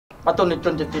បាទទូនជ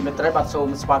នជាទីមេត្រីបាទសូម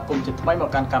ស្វាគមន៍ជាថ្មីមក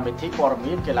កាន់កម្មវិធីព័ត៌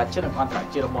មានកីឡាជាតិនិងអន្តរ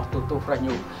ជាតិរបស់ទូទូ Fresh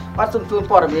News បាទសូមជូន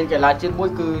ព័ត៌មានកីឡាជាតិមួយ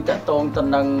គឺតាក់ទងទៅ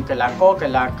នឹងកីឡាករកី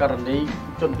ឡាករនី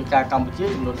ជនពិការកម្ពុជា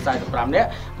ចំនួន45នាក់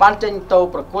បានចេញទៅ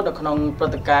ប្រកួតនៅក្នុងព្រឹ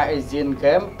ត្តិការណ៍ Asian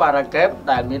Games Para Games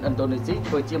ដែលមានឥណ្ឌូនេស៊ី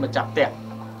ធ្វើជាម្ចាស់ផ្ទះ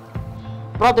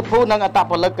ប្រតិភូនឹងអត្ត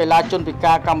ពលិកកីឡាជនពិ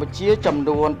ការកម្ពុជាចំ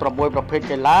នួន6ប្រភេទ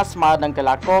កីឡាស្មើនឹងកី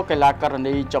ឡាករកីឡាករ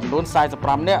នីចំនួន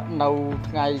45នាក់នៅ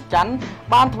ថ្ងៃច័ន្ទ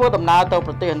បានធ្វើដំណើរទៅ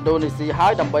ប្រទេសឥណ្ឌូនេស៊ីហើ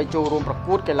យដើម្បីចូលរួមប្រ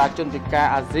កួតកីឡាជនពិការ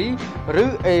អាស៊ីឬ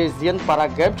Asian Para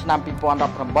Games ឆ្នាំ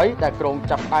2018ដែលគ្រោង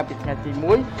ចាប់ផ្ដើមពីថ្ងៃទី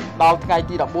1ដល់ថ្ងៃ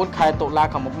ទី14ខែតុលា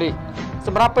ខាងមុខនេះស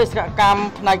ម្រាប់បេសកកម្ម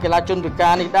ផ្នែកកីឡាជនពិកា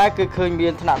រនេះដែរគឺឃើញមា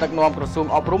នថ្នាក់ដឹកនាំក្រសួង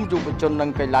អប់រំយុវជននិង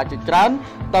កីឡាជាច្រើន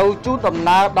ទៅជួបដំ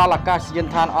ណើរដល់អាកាសយាន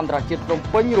ដ្ឋានអន្តរជាតិភ្នំ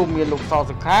ពេញរួមមានលោកស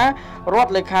សុខារដ្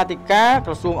ឋលេខាធិការ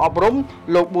ក្រសួងអប់រំ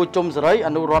លោកប៊ូជុំសេរីអ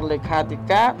នុរដ្ឋលេខាធិ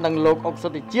ការនិងលោកអុកសុ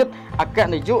តិជាតិអគ្គ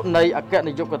នាយកនៃអគ្គ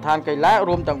នាយកដ្ឋានកីឡា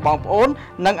រួមទាំងបងប្អូន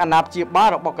និងអាណាព្យាបាល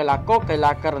របស់កីឡាករកី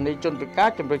ឡាករនីជនពិការ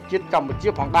ជម្រើសជាតិកម្ពុជា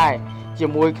ផងដែរជា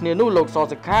មួយគ្នានោះលោកស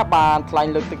សុខាបានថ្លែង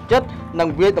លើកទឹកចិត្តនិង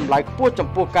វាយតម្លៃខ្ពស់ចំ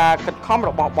ពោះការខិតខំរ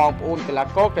បស់បងប្អូនកីឡា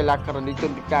ករកីឡាករនីជ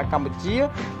នពិការកម្ពុជា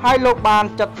ហើយលោកបាន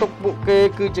ចាត់ទុកពួកគេ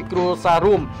គឺជាគ្រួសារ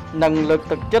រួមនិងលើក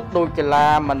ទឹកចិត្តដោយកីឡា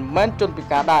មិនមែនជនពិ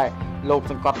ការដែរលោក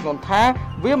សង្កត់ធ្ងន់ថា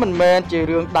វាមិនមែនជា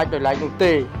រឿងដាច់ដោយឡែកនោះ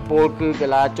ទេពលគឺកី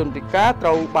ឡាជនពិការត្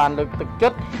រូវបានលើកទឹកចិ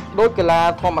ត្តដោយកីឡា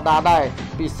ធម្មតាដែរ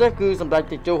ពិសេសគឺសម្ដេច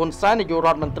តេជោហ៊ុនសែននាយករ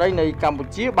ដ្ឋមន្ត្រីនៃកម្ពុ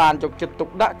ជាបានយកចិត្តទុក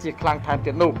ដាក់ជាខ្លាំងថែម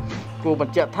ទៀតនោះគួរប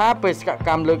ញ្ជាក់ថាបេសកក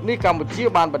ម្មលើកនេះកម្ពុជា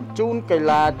បានបញ្ជូនកី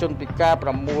ឡាជនពិការ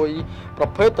6ប្រ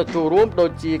ភេទទៅចូលរួមដូ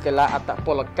ចជាកីឡាអត្តព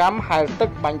លកម្មហែលទឹក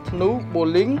បាញ់ធ្នូប៊ូ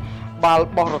លីងបាល់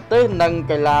បោះរទេះនិង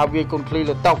កីឡាវាយកូនឃ្លី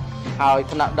លើតុហើយ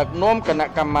ថ្នាក់ដឹកនាំគណៈ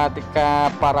កម្មាធិការ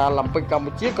ប៉ារ៉ាឡ িম্প ពិកកម្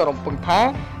ពុជាក៏រំពឹងថា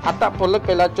អត្តពលិក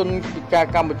កីឡាជនពិការ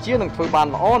កម្ពុជានឹងធ្វើបាន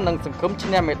ល្អនិងសង្ឃឹមឈ្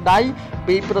នះមេដាយ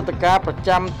ពីព្រឹត្តិការណ៍ប្រ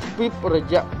ចាំទ្វីបរ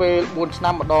យៈពេល4ឆ្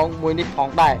នាំម្ដងមួយនេះផង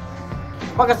ដែរ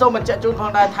បាទក៏សូមបញ្ជាក់ជូនផ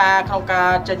ងដែរថាក្នុងកា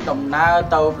រចេញដំណើរ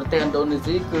ទៅប្រទេសឥណ្ឌូនេ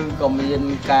ស៊ីគឺក៏មាន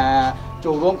ការ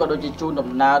ចូលរួមក៏ដូចជាជូនដំ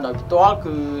ណើរដោយផ្ទាល់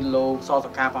គឺលោកសសុ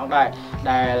ខាផងដែរ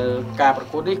ដែលការប្រ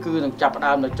កួតនេះគឺនឹងចាប់ផ្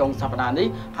ដើមនៅចុងសប្តាហ៍នេះ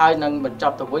ហើយនឹងបញ្ច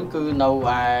ប់ទៅវិញគឺនៅ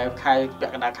ខែពា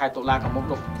ក់កណ្ដាលខែតុលាខាងមុខ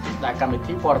នោះដែលកម្មវិ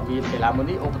ធីព័ត៌មានកីឡាមួយ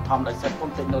នេះឧបត្ថម្ភដោយ Setcom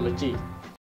Technology